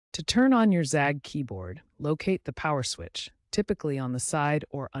To turn on your ZAGG keyboard, locate the power switch, typically on the side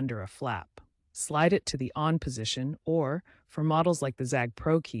or under a flap. Slide it to the on position or, for models like the ZAGG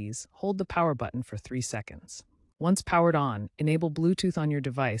Pro keys, hold the power button for 3 seconds. Once powered on, enable Bluetooth on your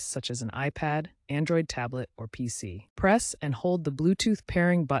device such as an iPad, Android tablet, or PC. Press and hold the Bluetooth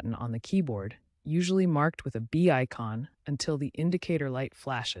pairing button on the keyboard, usually marked with a B icon, until the indicator light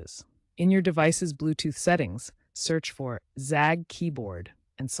flashes. In your device's Bluetooth settings, search for ZAGG keyboard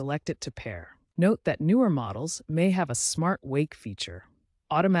and select it to pair. Note that newer models may have a smart wake feature,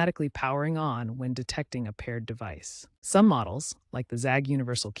 automatically powering on when detecting a paired device. Some models, like the ZAGG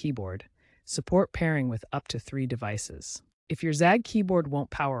Universal Keyboard, support pairing with up to 3 devices. If your ZAGG keyboard won't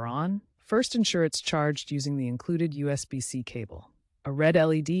power on, first ensure it's charged using the included USB-C cable. A red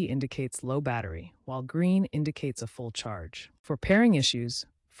LED indicates low battery, while green indicates a full charge. For pairing issues,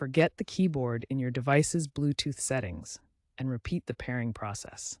 forget the keyboard in your device's Bluetooth settings and repeat the pairing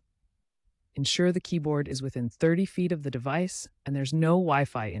process. Ensure the keyboard is within 30 feet of the device and there's no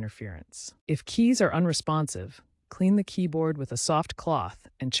Wi-Fi interference. If keys are unresponsive, clean the keyboard with a soft cloth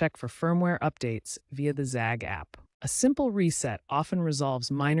and check for firmware updates via the ZAGG app. A simple reset often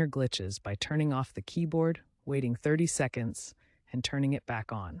resolves minor glitches by turning off the keyboard, waiting 30 seconds, and turning it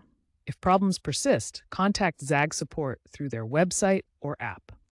back on. If problems persist, contact ZAGG support through their website or app.